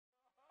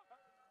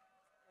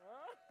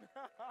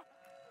Am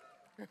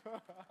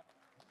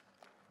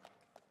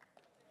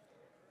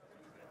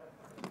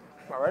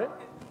I ready?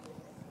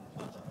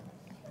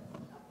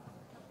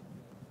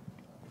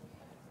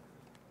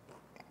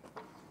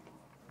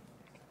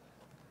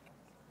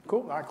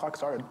 Cool, all right, clock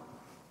started.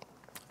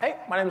 Hey,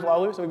 my name is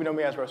Olaoluwa, so you know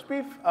me as Roast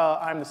Beef.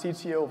 I'm the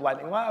CTO of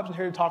Lightning Labs, and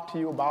here to talk to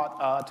you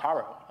about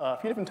taro. A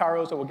few different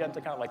taros, so we'll get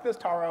into kind of like this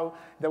taro,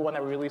 the one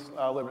that we released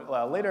a little bit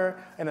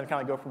later, and then kind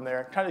of go from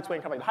there. Try to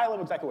explain kind of like the high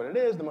level exactly what it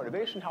is, the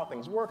motivation, how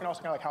things work, and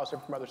also kind of like how it's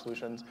different from other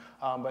solutions.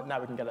 But now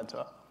we can get into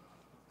it.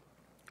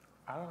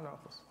 I don't know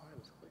if the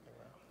slide is clicking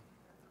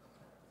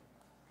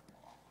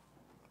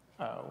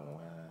around.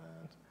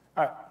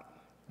 All right,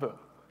 boom.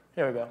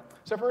 Here we go.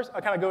 So first,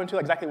 I'll kind of go into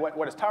exactly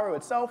what is taro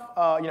itself,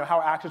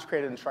 how actions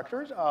created in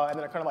structures, and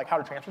then kind of like how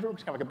to transfer it, which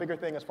is kind of like a bigger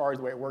thing as far as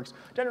the way it works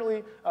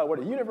generally, what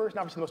is the universe,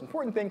 and obviously the most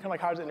important thing, kind of like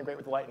how does it integrate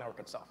with the light network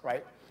itself,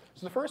 right?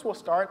 So first, we'll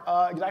start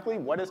exactly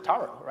what is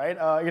taro, right?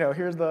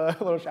 Here's the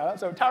little shout out.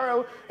 So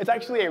taro is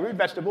actually a root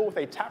vegetable with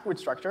a taproot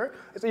structure.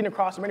 It's eaten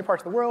across many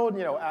parts of the world,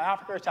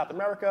 Africa, South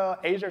America,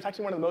 Asia. It's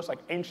actually one of the most like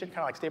ancient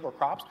kind of like staple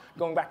crops,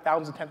 going back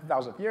thousands and tens of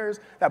thousands of years.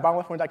 That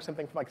biological one is actually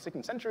something from like the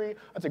 16th century.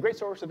 It's a great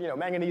source of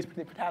manganese,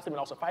 potassium, and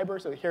also fiber.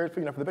 So here,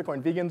 for the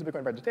Bitcoin vegans,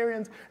 Bitcoin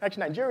vegetarians. And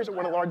actually, Nigeria is one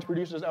of the largest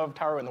producers of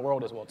taro in the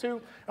world as well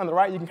too. On the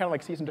right, you can kind of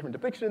like see some different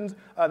depictions.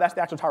 That's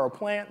the actual taro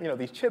plant.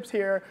 These chips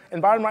here.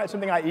 And bottom right is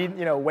something I eat,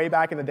 way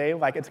back in the day.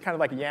 Like it's kind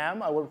of like yam,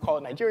 what we call it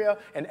in Nigeria,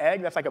 and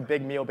egg. That's like a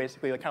big meal,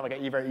 basically, like kind of like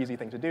a very easy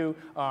thing to do,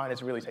 and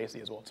it's really tasty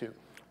as well too.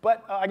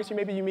 But I guess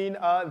maybe you mean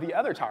the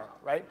other taro,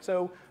 right?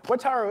 So what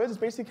taro is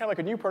basically kind of like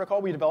a new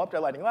protocol we developed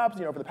at Lightning Labs,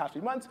 over the past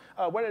few months.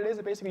 What it is,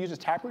 it basically uses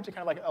taproot to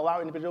kind of like allow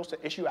individuals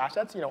to issue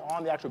assets,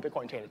 on the actual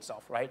Bitcoin chain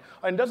itself, right?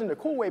 And it does it in a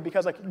cool way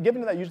because, like,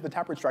 given that it uses the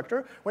taproot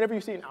structure, whenever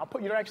you see an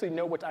output, you don't actually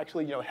know what's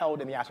actually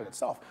held in the asset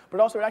itself. But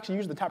also, it actually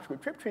uses the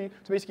taproot trip tree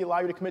to basically allow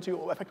you to commit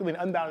to effectively an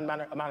unbounded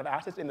amount of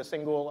assets in a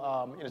single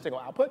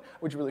output,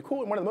 which is really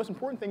cool. And one of the most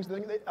important things,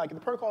 the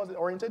protocol is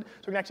oriented, so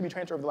it can actually be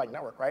transferred over the Lightning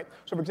Network, right?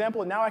 So for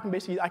example, now I can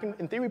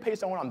in theory pay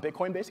someone on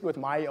Bitcoin basically with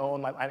my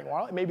own Lightning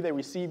wallet, and maybe they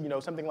receive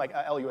something like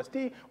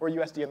LUSD or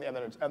USD on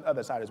the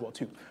other side as well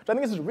too. So I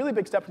think this is a really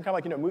big step from kind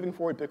of like moving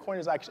forward Bitcoin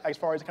is actually, as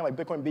far as kind of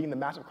like Bitcoin being the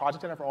massive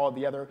project center for all of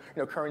the other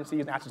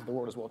currencies and assets of the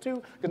world as well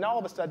too. Because now all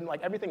of a sudden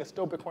like everything is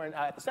still Bitcoin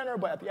at the center,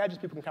 but at the edges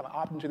people can kind of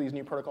opt into these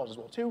new protocols as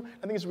well too.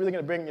 I think it's really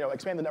going to bring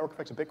expand the network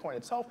effects of Bitcoin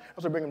itself,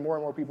 also bringing more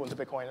and more people into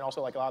Bitcoin, and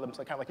also like allow them to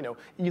kind of like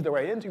ease their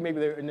way into. Maybe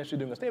they're initially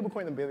doing a stable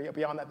coin, then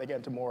beyond that they get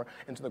into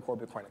the core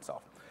Bitcoin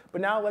itself.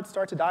 But now let's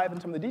start to dive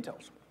into some of the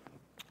details.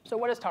 So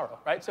what is taro,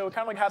 right? So it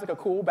kind of like has like a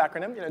cool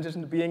backronym, in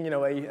addition to being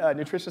a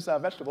nutritious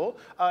vegetable.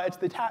 It's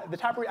the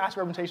taproot acid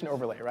representation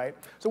overlay, right?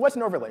 So what's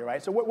an overlay,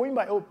 right? So what we mean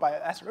by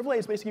acid overlay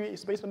is basically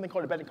based on something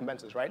called embedded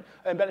consensus, right?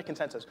 Embedded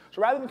consensus.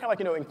 So rather than kind of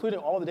like including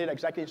all the data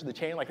exactly into the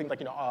chain, like things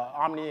like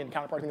Omni and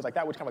counterpart, things like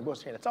that, which kind of like goes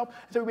to the chain itself.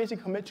 So we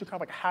basically commit to kind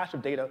of like a hash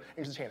of data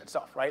into the chain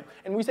itself, right?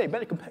 And we say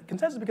embedded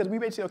consensus because we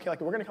basically we're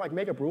going to kind of like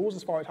make up rules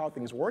as far as how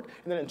things work,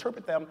 and then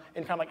interpret them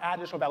and kind of like add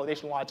additional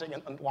validation logic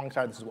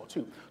alongside this as well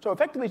too. So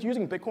effectively, it's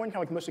using Bitcoin, kind of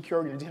like the most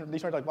secure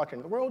decentralized blockchain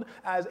in the world,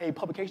 as a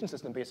publication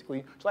system,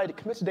 basically, to allow you to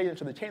commit the data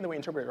into the chain the way we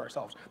interpret it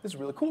ourselves. This is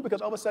really cool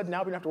because all of a sudden now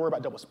we don't have to worry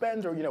about double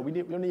spends, or we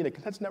don't need a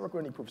consensus network, we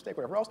don't need proof of stake,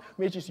 whatever else.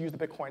 We just use the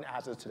Bitcoin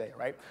as is today,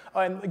 right?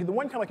 And like, the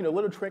one kind of like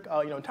little trick,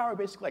 in Taro,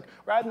 basically, like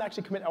rather than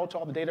actually commit out to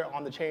all the data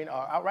on the chain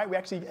outright, we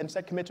actually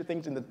instead commit to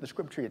things in the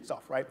script tree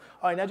itself, right?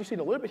 And as you see in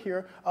a little bit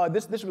here,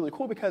 this is really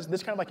cool because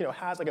this kind of like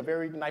has like a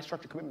very nice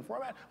structured commitment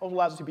format, also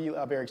allows it to be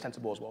very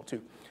extensible as well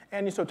too.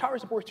 And so Taro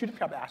supports two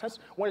different types of assets.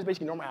 One is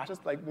basically normal assets,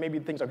 like maybe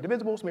things are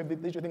divisible, so maybe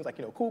these are things like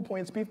cool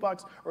points, beef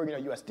bucks, or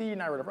USD,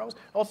 Naira, whatever else. It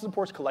also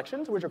supports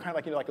collections, which are kind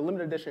of like like a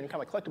limited edition,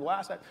 kind of like collectible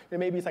asset.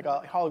 Maybe it's like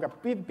a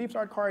holographic beef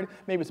star card,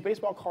 maybe it's a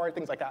baseball card,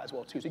 things like that as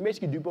well too. So you can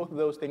basically do both of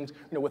those things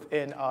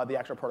within the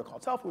actual protocol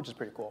itself, which is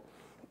pretty cool.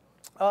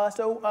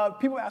 So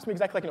people ask me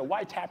exactly like,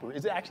 why Taproot?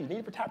 Is it actually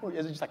needed for Taproot?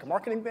 Is it just like a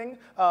marketing thing?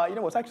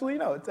 It's actually,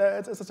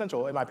 it's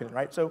essential in my opinion,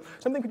 right? So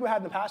something people had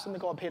in the past, something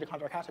called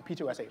pay-to-contract hash,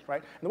 P2SH,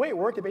 right? And the way it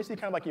worked, it basically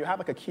kind of like you have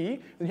like a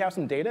key, then you have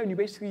some data, and you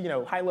basically,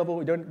 high level,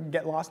 you don't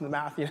get lost in the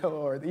math,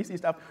 or the easy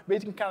stuff.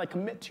 Basically kind of like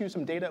commit to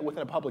some data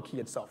within a public key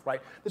itself,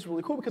 right? This is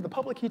really cool because the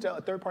public key to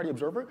a third-party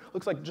observer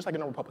looks like just like a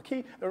normal public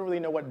key. They don't really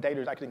know what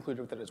data is actually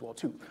included with it as well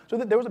too. So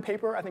there was a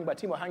paper, I think, by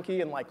Timo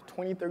Hanke in like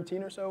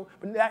 2013 or so,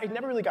 but it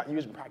never really got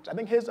used in practice. I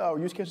think his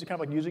use case is kind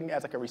of like using it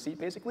as like a receipt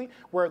basically,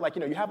 where like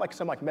you have like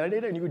some like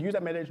metadata, and you would use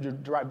that metadata to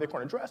derive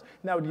Bitcoin address,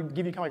 and that would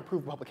give you kind of like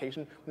proof of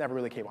publication. Never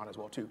really came on as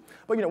well too.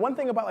 But one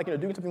thing about like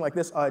doing something like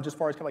this, just as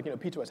far as kind of like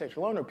P2SH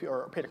alone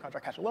or pay to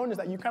contract hash alone, is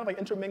that you kind of like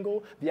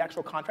intermingle the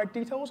actual contract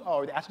details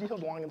or the asset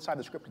details along inside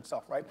the script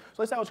itself, right? So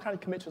let's say I was trying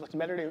to commit to like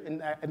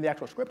metadata in the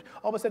actual script.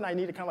 All of a sudden I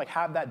need to kind of like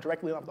have that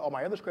directly linked with all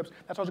my other scripts.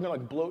 That's also going to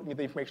like bloat the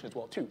information as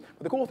well too.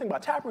 But the cool thing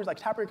about Taproot is like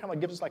Taproot kind of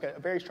like gives us like a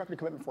very structured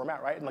commitment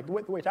format, right? And like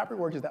the way Taproot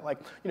works is that like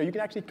you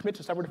can actually commit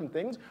to several different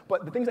things,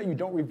 but the things that you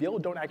don't reveal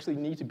don't actually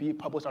need to be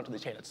published onto the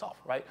chain itself,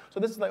 right? So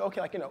this is like,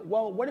 okay, like,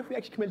 well, what if we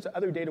actually commit to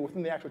other data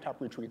within the actual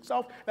taproot tree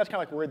itself? That's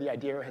kind of like where the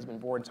idea has been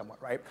born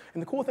somewhat, right?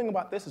 And the cool thing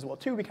about this as well,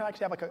 too, we can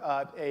actually have like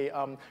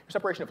a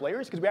separation of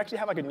layers, because we actually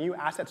have like a new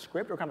asset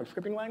script or kind of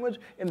scripting language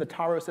in the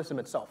Taro system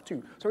itself,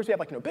 too. So first we have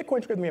like,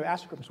 Bitcoin script, and we have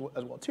asset script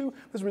as well, too.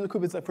 This is really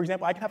cool because, like, for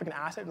example, I can have like an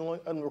asset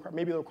and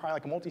maybe it'll require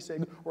like a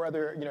multi-sig or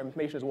other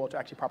information as well to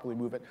actually properly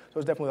move it. So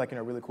it's definitely like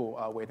a really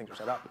cool way things are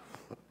set up.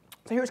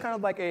 So here's kind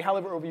of like a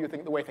high-level overview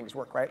of the way things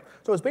work, right?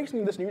 So it's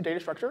basically this new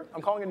data structure.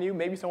 I'm calling it new.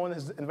 Maybe someone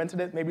has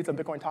invented it. Maybe it's a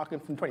Bitcoin token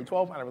from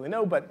 2012. I don't really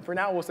know, but for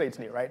now, we'll say it's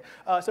new, right?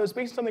 So it's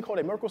basically something called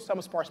a Merkle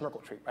sum sparse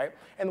Merkle tree, right?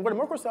 And what a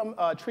Merkle sum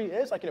tree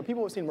is, like,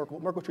 people have seen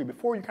Merkle tree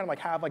before. You kind of like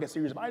have like a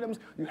series of items.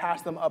 You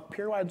hash them up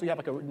pairwise, so you have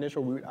like an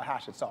initial root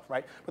hash itself,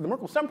 right? But the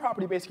Merkle sum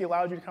property basically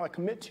allows you to kind of like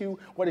commit to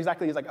what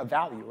exactly is like a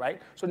value, right?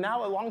 So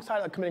now alongside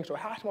like committing to a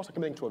hash, I'm also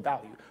committing to a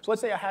value. So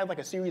let's say I have like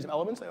a series of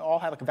elements that all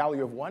have like a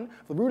value of 1.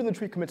 The root of the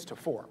tree commits to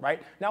 4, right?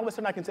 Now let's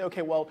say I can say,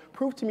 okay, well,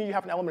 prove to me you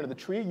have an element of the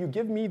tree. You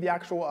give me the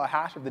actual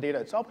hash of the data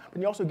itself,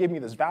 but you also give me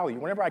this value.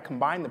 Whenever I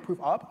combine the proof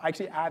up, I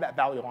actually add that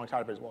value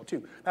alongside of it as well,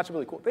 too. That's a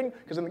really cool thing,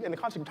 because in the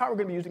concept of Taro, we're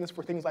going to be using this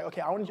for things like,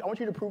 okay, I want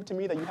you to prove to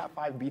me that you have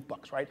 5 beef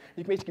bucks, right?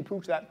 You can basically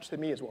prove that to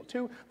me as well,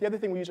 too. The other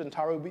thing we use in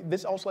Taro,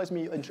 this also lets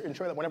me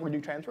ensure that whenever we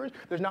do transfers,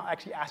 there's not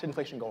actually asset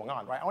inflation going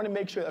on, right? I want to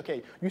make sure,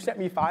 okay, you sent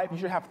me 5, you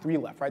should have 3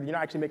 left, right? You're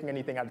not actually making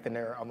anything out of thin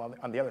air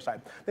on the other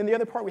side. Then the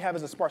other part we have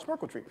is a sparse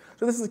Merkle tree.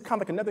 So this is kind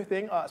of like another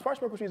thing.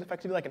 Sparse Merkle tree is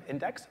effectively like an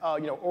index,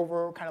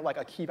 over kind of like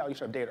a key value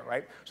set of data,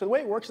 right? So the way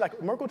it works is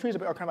like Merkle trees are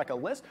kind of like a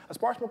list. A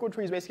sparse Merkle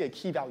tree is basically a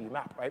key value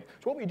map, right?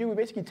 So what we do, we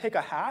basically take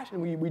a hash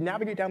and we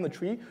navigate down the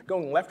tree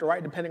going left or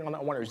right depending on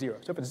that 1 or 0.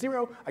 So if it's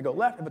 0, I go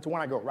left. If it's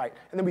 1, I go right.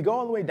 And then we go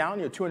all the way down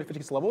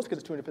 256 levels because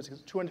it's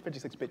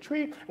 256-bit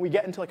tree, and we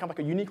get into like kind of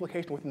like a unique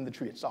location within the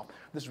tree itself.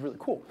 This is really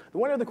cool. The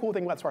one other cool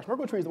thing about sparse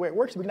Merkle tree is the way it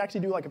works. We can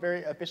actually do like a very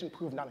efficient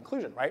proof of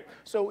non-inclusion, right?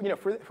 So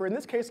for in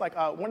this case, like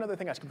one other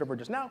thing I skipped over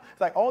just now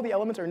is like all the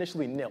elements are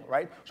initially nil,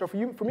 right? So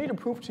for me to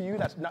prove to you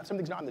that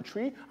something's not in the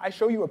tree, I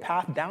show you a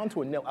path down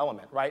to a nil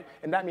element, right?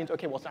 And that means,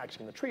 okay, well, it's not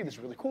actually in the tree. This is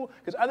really cool.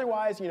 Because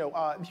otherwise,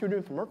 if you're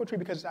doing for Merkle tree,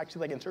 because it's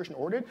actually like insertion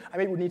ordered, I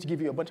maybe would need to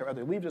give you a bunch of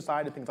other leaves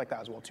aside and things like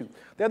that as well, too.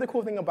 The other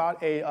cool thing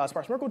about a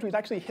sparse Merkle tree is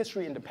actually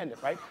history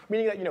independent, right?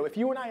 Meaning that, if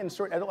you and I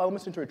insert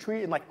elements into a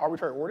tree in like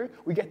arbitrary order,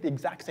 we get the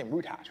exact same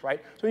root hash,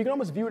 right? So you can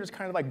almost view it as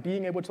kind of like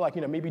being able to like,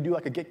 maybe do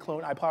like a git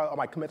clone. I apply all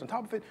my commits on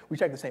top of it. We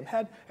check the same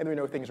head, and then we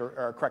know things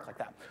are correct like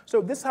that.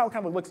 So this is how it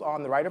kind of looks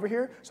on the right over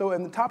here. So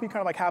in the top, you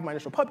kind of like have my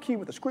initial pub key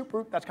with the script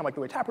root. That's kind of like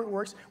the way Taproot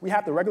works. We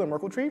have the regular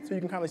Merkle tree, so you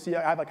can kind of see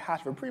I have like a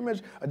hash for a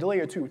preimage, a delay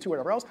or two,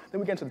 whatever else. Then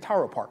we get into the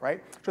Taro part,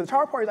 right? So the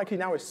Taro part is actually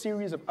now a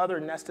series of other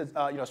nested,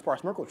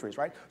 sparse Merkle trees,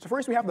 right? So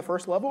first we have the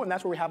first level, and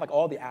that's where we have like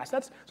all the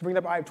assets. So for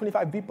example, I have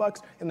 25 beat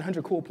bucks and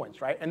 100 cool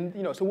points, right? And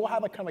so we'll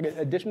have like kind of like an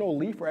additional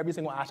leaf for every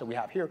single asset we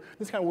have here.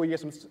 This is kind of where you get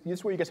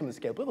some of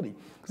the scalability.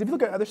 Because if you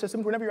look at other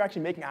systems, whenever you're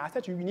actually making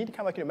assets, you need to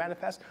kind of like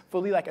manifest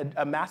fully like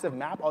a massive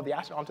map of the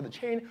asset onto the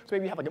chain. So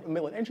maybe you have like a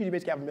million entries, you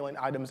basically have a million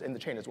items in the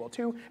chain as well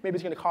too. Maybe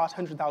it's going to cost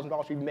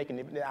 $100,000 to even make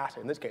an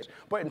asset in this case.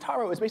 But in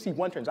Taro, it's basically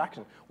one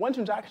transaction. One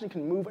transaction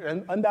can move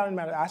an unbounded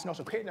amount of assets and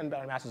also create an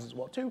unbounded assets as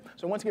well too.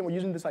 So once again, we're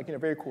using this like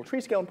very cool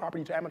tree scaling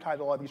property to amortize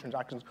all of these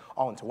transactions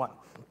all into one.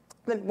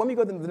 Then when we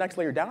go to the next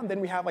layer down,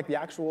 then we have like the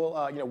actual,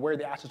 where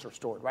the assets are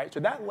stored, right? So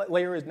that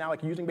layer is now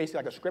like using basically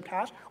like a script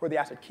hash or the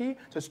asset key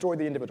to store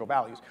the individual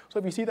values. So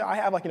if you see that I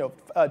have like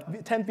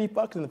 10 beef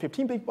bucks and the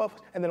 15 beef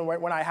bucks, and then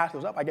when I hash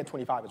those up, I get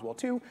 25 as well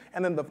too.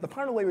 And then the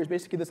final layer is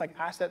basically this like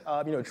asset,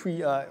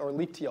 tree or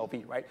leaf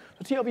TLV, right?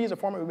 So TLV is a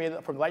format we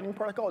made from the Lightning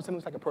protocol. It's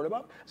similar to like a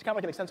protobuf. It's kind of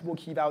like an extensible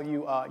key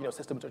value,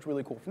 system. So it's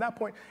really cool from that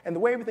point. And the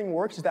way everything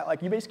works is that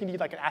like you basically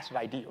need like an asset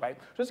ID, right?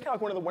 So this is kind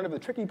of like one of the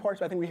tricky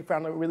parts. I think we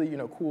found a really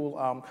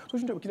cool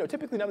solution to it.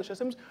 Typically in other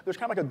systems, there's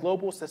kind of like a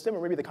global system,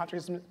 or maybe the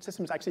contract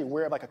system is actually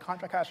aware of like a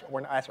contract hash or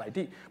an asset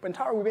ID. But in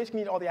Taro, we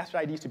basically need all the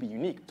asset IDs to be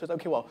unique. So it's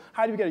okay, well,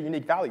 how do we get a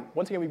unique value?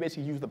 Once again, we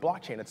basically use the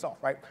blockchain itself,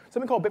 right?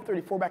 Something called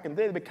BIP34 back in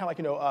the day, they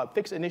kind of like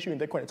fix an issue in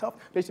Bitcoin itself,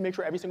 basically make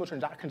sure every single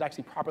transaction is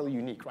actually properly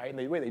unique, right? And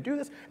the way they do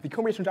this, the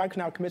combination transaction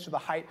now commits to the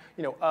height,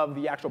 of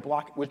the actual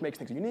block, which makes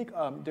things unique.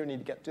 Don't need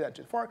to get to that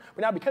too far.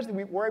 But now because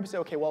we're able to say,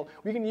 okay, well,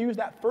 we can use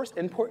that first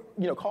input,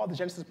 call it the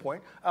genesis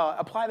point,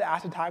 apply the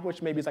asset tag,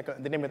 which maybe is like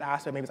the name of the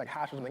asset, maybe it's like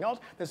hash or something else.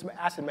 There's some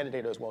asset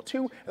metadata as well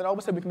too. And then all of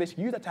a sudden we can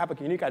basically use that to have like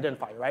a unique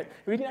identifier, right?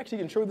 And we can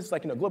actually ensure this is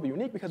like globally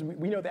unique because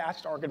we know the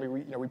assets aren't going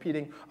to be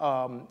repeating.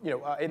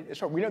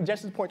 So we know the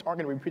genesis points aren't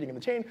going to be repeating in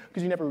the chain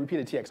because you never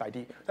repeated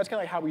TXID. So that's kind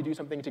of like how we do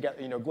something to get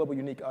global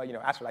unique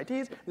asset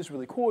IDs. This is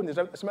really cool. And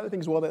there's some other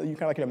things as well that you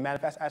kind of like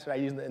manifest asset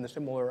IDs in the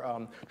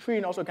similar tree,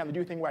 and also kind of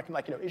do a thing where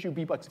I can issue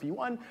V bucks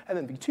V1 and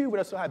then V2, but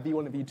I still have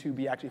V1 and V2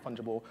 be actually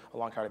fungible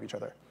alongside of each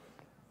other.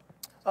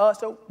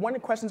 So one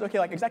of the questions, okay,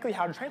 like exactly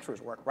how do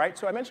transfers work, right?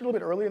 So I mentioned a little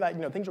bit earlier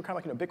that things are kind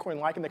of like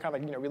Bitcoin-like, and they kind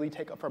of like really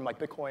take up from like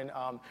Bitcoin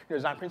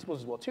design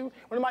principles as well too.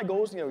 One of my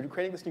goals,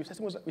 creating this new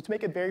system was to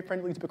make it very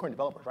friendly to Bitcoin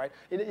developers, right?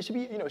 It should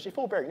be, it should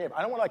feel very native.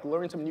 I don't want to like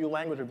learn some new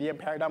language or VM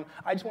paradigm.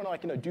 I just want to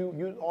like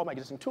use all my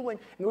existing tooling,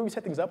 and the way we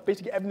set things up,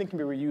 basically everything can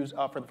be reused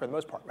for the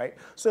most part, right?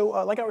 So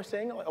like I was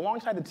saying,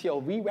 alongside the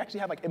TLV, we actually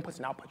have like inputs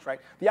and outputs, right?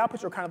 The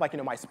outputs are kind of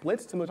like my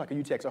splits, similar to like a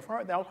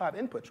UTXOFR. They also have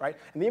inputs, right?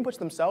 And the inputs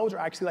themselves are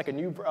actually like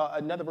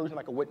another version of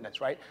like a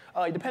witness, right?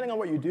 Depending on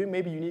what you're doing,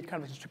 maybe you need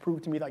kind of just to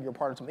prove to me that you're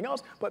part of something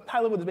else, but high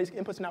level, the basic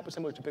inputs and outputs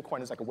similar to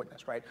Bitcoin is like a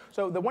witness, right?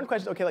 So the one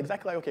question is, okay, like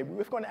exactly like, okay, if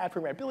we're going to add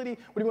programmability,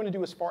 what do we want to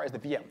do as far as the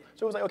VM?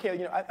 So it was like,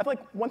 okay, I feel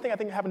like one thing I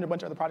think happened to a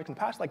bunch of other projects in the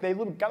past, like they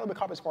got a little bit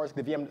caught as far as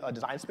the VM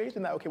design space,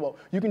 and that, okay, well,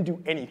 you can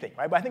do anything,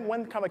 right? But I think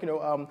one kind of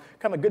like,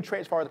 kind of a good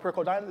trait as far as the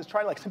protocol design is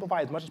try to like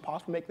simplify as much as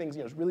possible, make things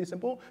really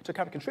simple, to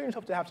kind of constrain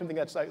yourself to have something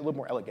that's like a little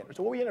more elegant.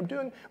 So what we end up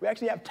doing, we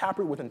actually have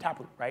taproot within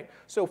taproot, right?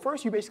 So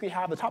first, you basically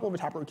have the top level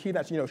taproot key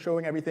that's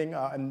showing everything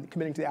and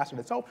committing to the asset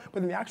itself.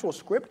 But in the actual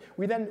script,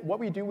 we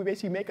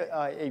basically make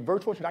a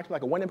virtual transaction,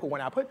 like a one input,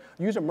 one output,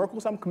 use a Merkle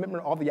sum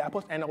commitment of all the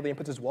outputs and all the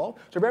inputs as well.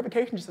 So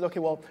verification just says, okay,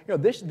 well,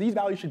 these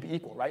values should be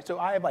equal, right? So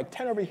I have like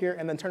 10 over here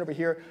and then 10 over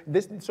here.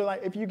 So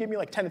like if you give me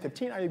like 10 and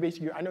 15,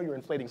 I know you're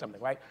inflating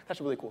something, right?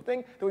 That's a really cool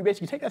thing. Then we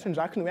basically take that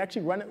transaction and we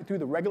actually run it through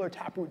the regular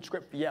taproot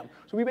script VM.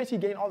 So we basically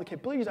gain all the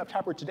capabilities of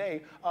taproot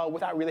today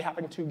without really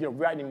having to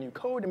writing new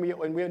code, and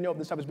we know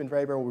this stuff has been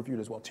very, very well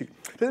reviewed as well too.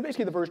 So this is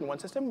basically the version 1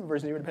 system,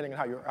 version 0 depending on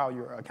how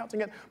you're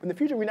counting it. But in the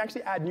future, we can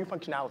actually add new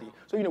functionality.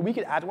 So we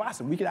could add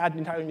WASM, we could add an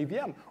entirely new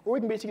VM, or we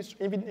can basically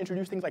even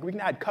introduce things like we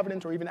can add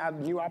covenants or even add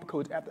new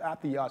opcodes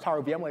at the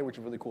Taro VM layer, which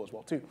is really cool as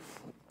well too.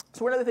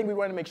 So one other thing we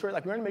want to make sure,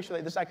 that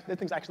this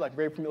thing's actually like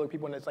very familiar to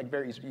people and it's like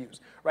very easy to use,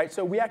 right?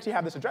 So we actually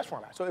have this address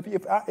format. So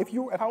if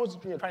I was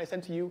trying to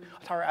send to you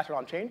a Taro asset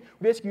on chain,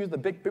 we basically use the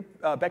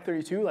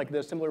BEC32, like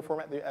the similar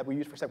format that we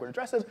use for separate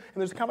addresses, and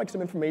there's kind of like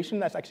some information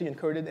that's actually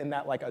encoded in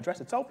that like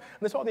address itself, and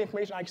this is all the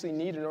information I actually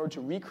need in order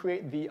to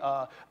recreate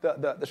the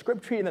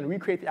script tree and then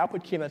recreate the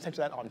output key and then send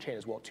that on chain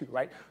as well too,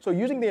 right? So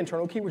using the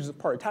internal key, which is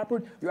part of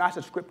Taproot, your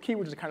asset script key,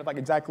 which is kind of like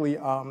exactly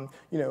how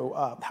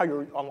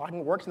your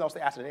unlocking works, and also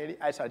the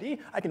asset ID,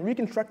 I can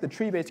reconstruct the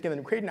tree basically and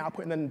then create an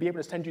output and then be able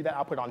to send you that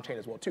output on chain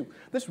as well too.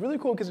 This is really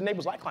cool because it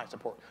enables light client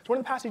support. So one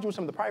of the past features with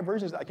some of the prior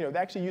versions, they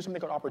actually use something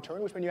called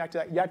opportunity, which when you have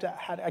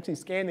to actually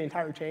scan the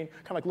entire chain,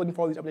 kind of like looking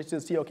for all these updates to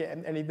see, okay,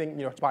 anything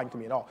responding to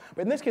me at all.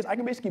 But in this case, I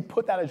can basically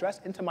put that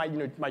address into my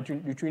my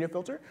neutrino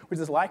filter, which is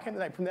this light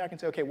client, and from there I can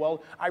say, okay,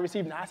 well, I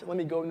received an asset, let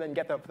me go and then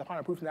get the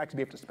final proof and actually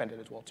be able to spend it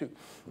as well too.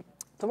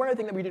 So one other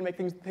thing that we did to make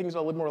things a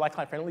little more light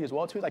client friendly as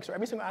well too, so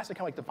every single asset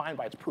kind of like defined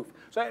by its proof.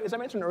 So as I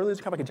mentioned earlier, it's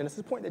kind of like a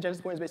genesis point. The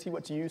genesis point is basically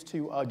what's used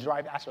to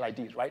derive asset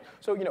IDs, right?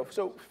 So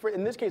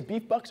in this case,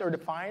 beef bucks are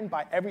defined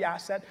by every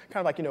asset,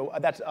 kind of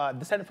like that's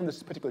descended from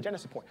this particular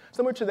genesis point.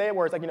 Similar to today,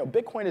 where it's like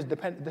Bitcoin is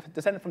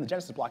descended from the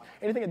genesis block.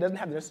 Anything that doesn't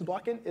have the genesis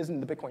block in isn't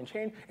the Bitcoin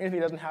chain.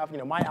 Anything that doesn't have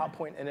my out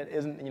point in it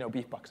isn't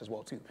beef bucks as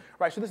well too,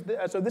 right? So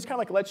this kind of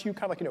like lets you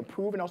kind of like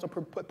prove and also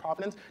put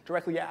provenance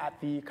directly at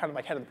the kind of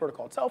like head of the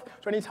protocol itself.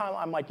 So anytime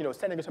I'm like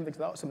sending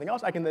something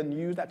else, I can then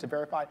use that to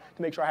verify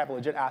to make sure I have a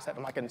legit asset.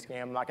 I'm not getting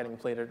scammed, I'm not getting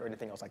inflated or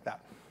anything else like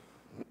that.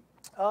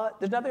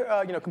 There's another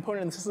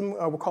component in the system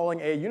we're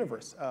calling a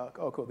universe.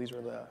 Oh, cool, these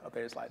are the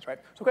updated slides, right?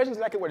 So the question is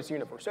exactly what is a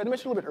universe. So as I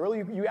mentioned a little bit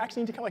earlier, you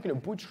actually need to kind of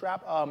like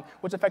bootstrap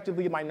what's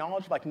effectively my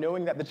knowledge of like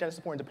knowing that the genesis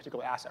point is a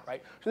particular asset,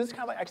 right? So this is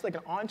kind of like actually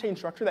like an on-chain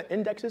structure that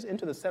indexes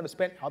into the set of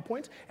spent out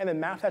points and then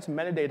maps that to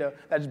metadata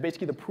that is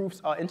basically the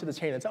proofs into the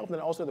chain itself, and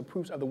then also the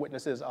proofs of the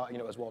witnesses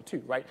as well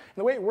too, right? And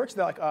the way it works is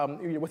that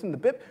like within the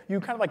BIP, you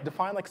kind of like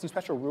define like some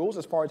special rules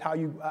as far as how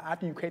you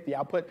after you create the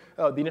output,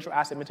 the initial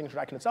asset minting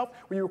transaction itself,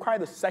 where you require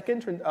the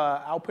second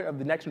output of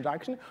the next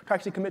transaction to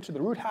actually commit to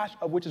the root hash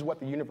of which is what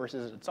the universe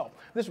is itself.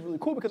 This is really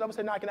cool because all of a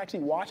sudden now I can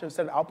actually watch a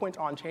set of outpoints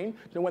on chain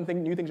to know when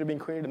new things are being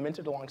created and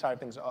minted alongside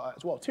things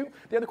as well too.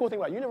 The other cool thing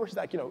about universe is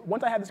that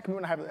once I have this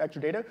commitment, I have the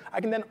extra data, I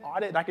can then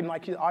audit. I can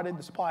like audit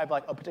the supply of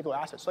like a particular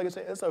asset. So I can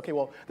say, it's okay.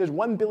 Well, there's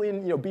 1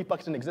 billion beef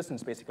bucks in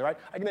existence basically, right?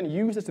 I can then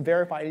use this to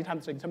verify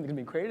anytime something can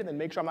be created and then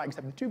make sure I'm not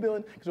accepting 2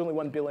 billion because there's only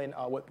 1 billion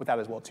with that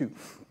as well too.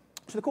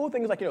 So the cool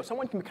thing is like,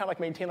 someone can kind of like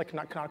maintain like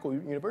a canonical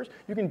universe.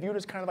 You can view it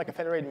as kind of like a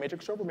federated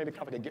matrix server, maybe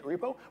kind of like a Git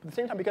repo. But at the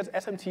same time, because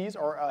SMTs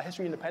are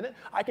history independent,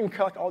 I can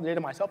collect all the data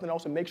myself and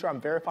also make sure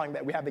I'm verifying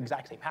that we have the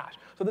exact same hash.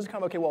 So this is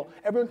kind of okay, well,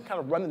 everyone can kind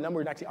of run the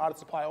number and actually audit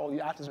supply all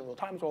the assets in real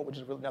time as well, which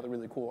is another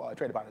really cool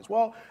trait about it as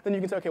well. Then you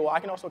can say, okay, well,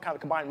 I can also kind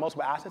of combine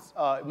multiple assets,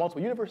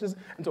 multiple universes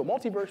into a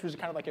multiverse, which is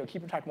kind of like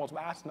keeping track of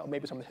multiple assets and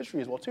maybe some of the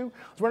history as well too.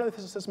 There's one other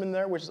system in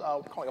there, which is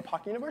calling a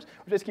pocket universe,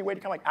 which is basically a way to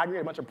kind of like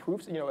aggregate a bunch of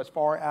proofs, as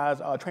far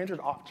as transfers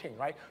off chain,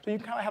 right? So you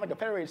kind of have like a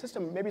federated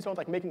system. Maybe someone's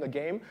like making a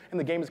game, and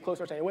the game is close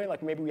to us anyway.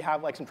 Like maybe we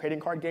have like some trading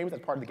card games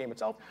that's part of the game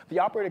itself. The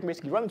operator can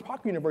basically run this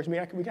pocket universe, and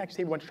we can actually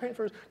save a bunch of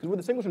transfers because with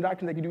a single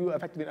transaction, they can do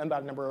effectively an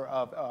unbounded number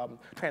of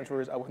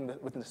transfers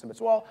within the system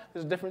as well.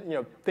 There's different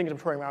things I'm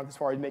throwing around as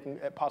far as making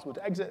it possible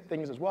to exit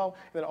things as well,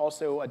 and then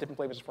also different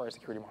flavors as far as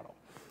security model.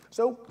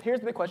 So here's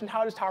the big question: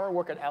 how does Taro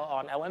work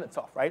on LN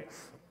itself, right?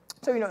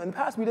 So, in the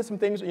past, we did some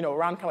things,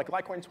 around kind of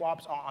like Litecoin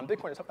swaps on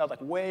Bitcoin and stuff. That was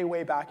like way,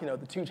 way back, the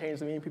 2 chains,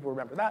 many people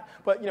remember that.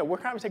 But, we're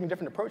kind of taking a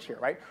different approach here,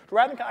 right? So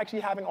rather than actually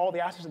having all the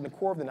assets in the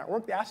core of the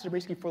network, the assets are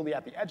basically fully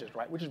at the edges,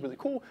 right? Which is really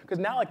cool, because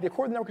now, like, the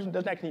core of the network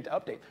doesn't actually need to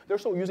update. They're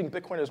still using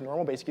Bitcoin as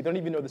normal, basically. They don't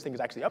even know this thing is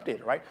actually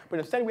updated, right? But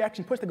instead, we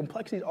actually push the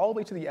complexities all the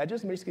way to the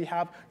edges and basically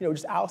have,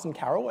 just Alice and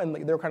Carol, and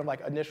they're kind of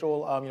like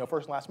initial,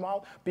 first and last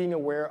mile, being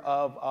aware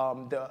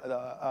of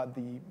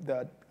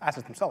the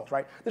assets themselves,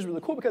 right? This is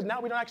really cool because now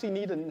we don't actually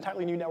need an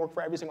entirely new network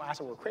for every single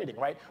asset we're creating,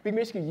 right? We can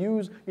basically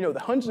use, the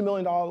hundreds of $1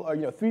 million,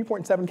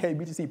 3.7K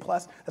BTC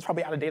plus that's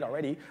probably out of date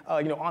already,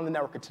 on the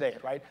network today,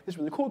 right? This is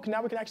really cool because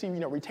now we can actually,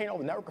 retain all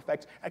the network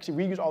effects,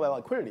 actually reuse all that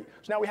liquidity.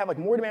 So now we have like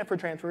more demand for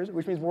transfers,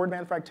 which means more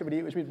demand for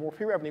activity, which means more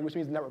free revenue, which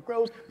means the network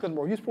grows, becomes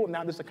more useful. And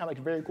now this is kind of like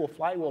a very cool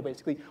flywheel,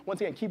 basically. Once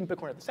again, keeping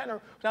Bitcoin at the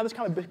center. So now this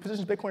kind of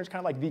positions Bitcoin as kind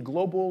of like the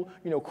global,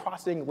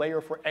 crossing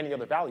layer for any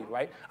other value,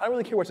 right? I don't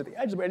really care what's at the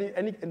edge, but in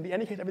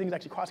any case, everything is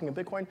actually crossing in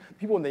Bitcoin.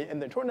 People in the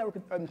internal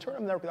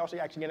network, they're also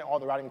actually getting all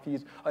the routing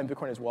fees in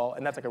Bitcoin as well,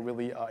 and that's like a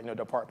really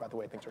dope part about the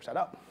way things are set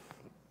up.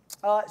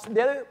 So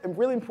the other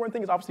really important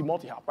thing is obviously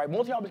multi-hop, right?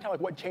 Multi-hop is kind of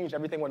like what changed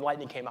everything when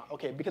Lightning came out,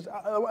 okay? Because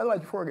otherwise,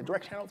 before we get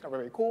direct channel, it's not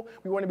very cool.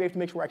 We want to be able to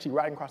make sure we're actually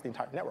routing across the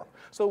entire network.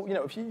 So,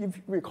 if you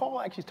recall,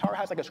 actually, Taro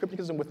has like a scripting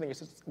system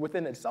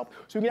within itself,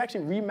 so we can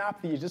actually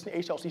remap the existing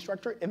HLC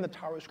structure in the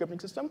Taro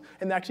scripting system,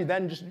 and actually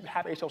then just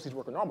have HLCs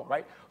working normal,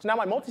 right? So now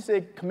my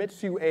multisig commits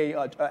to a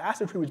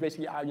asset tree, which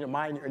basically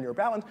mine and your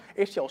balance.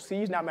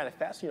 HLCs now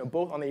manifest,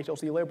 both on the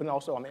HLC layer, but then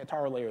also on the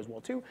Taro layer as well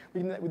too.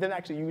 We then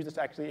actually use this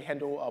to actually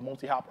handle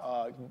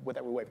multi-hop with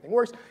that way everything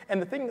works.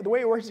 And the way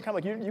it works is kind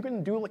of like you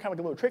can do kind of like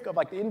a little trick of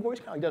like the invoice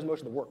kind of like does most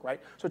of the work,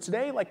 right? So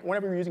today, like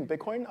whenever you're using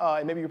Bitcoin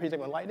and maybe you're paying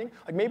something on Lightning,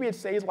 like maybe it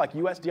says like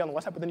USD on the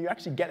left side, but then you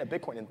actually get a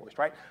Bitcoin invoice,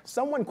 right?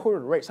 Someone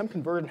quoted a rate, some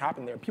conversion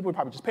happened there. People would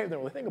probably just pay it, they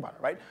don't really think about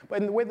it, right? But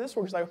in the way this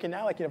works is like, okay,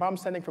 now like if I'm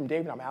sending from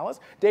Dave and I'm Alice,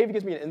 Dave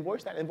gives me an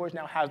invoice. That invoice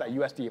now has that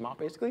USD amount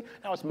basically.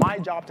 Now it's my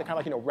job to kind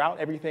of like route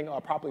everything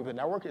properly with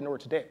the network in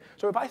order to Dave.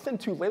 So if I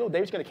send too little,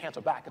 Dave's going to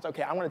cancel back. It's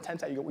okay, I want a 10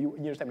 set,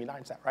 you send me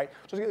 9 set, right?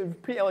 So it's a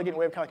pretty elegant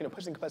way of kind of like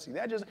pushing complexity to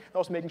the edges and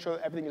also making sure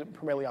that everything is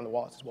primarily on the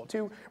wallets as well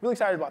too. Really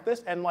excited about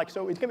this, and like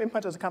so it's going to be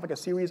implemented as kind of like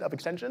a series of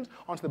extensions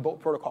onto the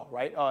bolt protocol,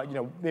 right?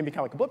 Maybe kind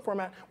of like a blip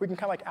format. We can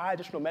kind of like add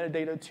additional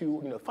metadata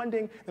to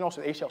funding and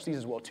also HLCs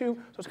as well too.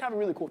 So it's kind of a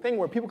really cool thing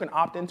where people can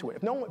opt into it.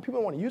 If people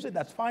don't want to use it,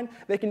 that's fine.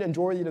 They can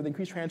enjoy the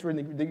increased transfer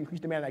and the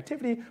increased demand and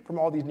activity from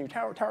all these new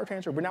tower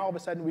transfer. But now all of a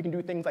sudden we can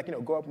do things like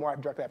go up more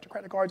directly after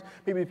credit cards.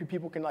 Maybe if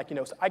people can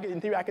so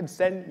in theory I could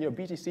send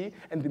BTC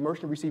and the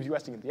merchant receives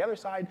USD at the other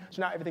side.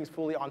 So now everything's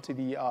fully onto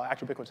the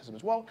actual Bitcoin system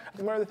as well. I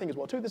think one other thing as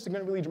well too. This is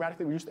going to really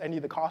dramatically reduce any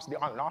of the cost of the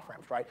on and off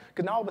ramps, right?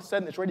 Because now all of a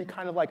sudden it's already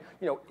kind of like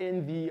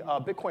in the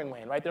Bitcoin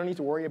land, right? They don't need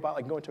to worry about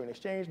like going to an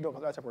exchange, doing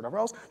that stuff or whatever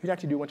else. You can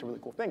actually do a bunch of really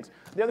cool things.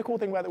 The other cool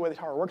thing about the way the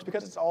Taro works,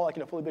 because it's all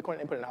like fully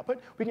Bitcoin input and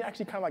output, we can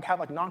actually kind of like have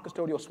like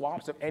non-custodial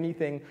swaps of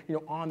anything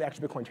on the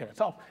actual Bitcoin chain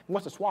itself. And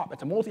what's a swap?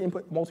 It's a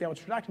multi-input, multi-output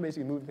transaction,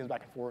 basically moving things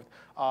back and forth,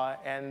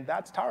 and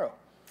that's Taro.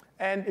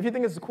 And if you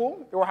think this is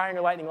cool, we're hiring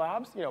at Lightning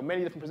Labs,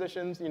 many different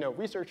positions,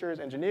 researchers,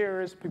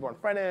 engineers, people on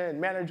front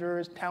end,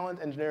 managers, talent,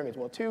 engineering as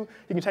well too.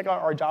 You can check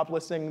out our job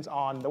listings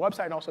on the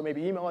website and also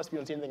maybe email us if you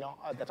don't see anything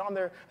that's on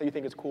there that you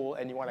think is cool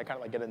and you want to kind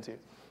of like get into.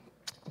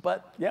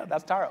 But yeah,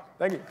 that's Taro.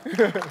 Thank you.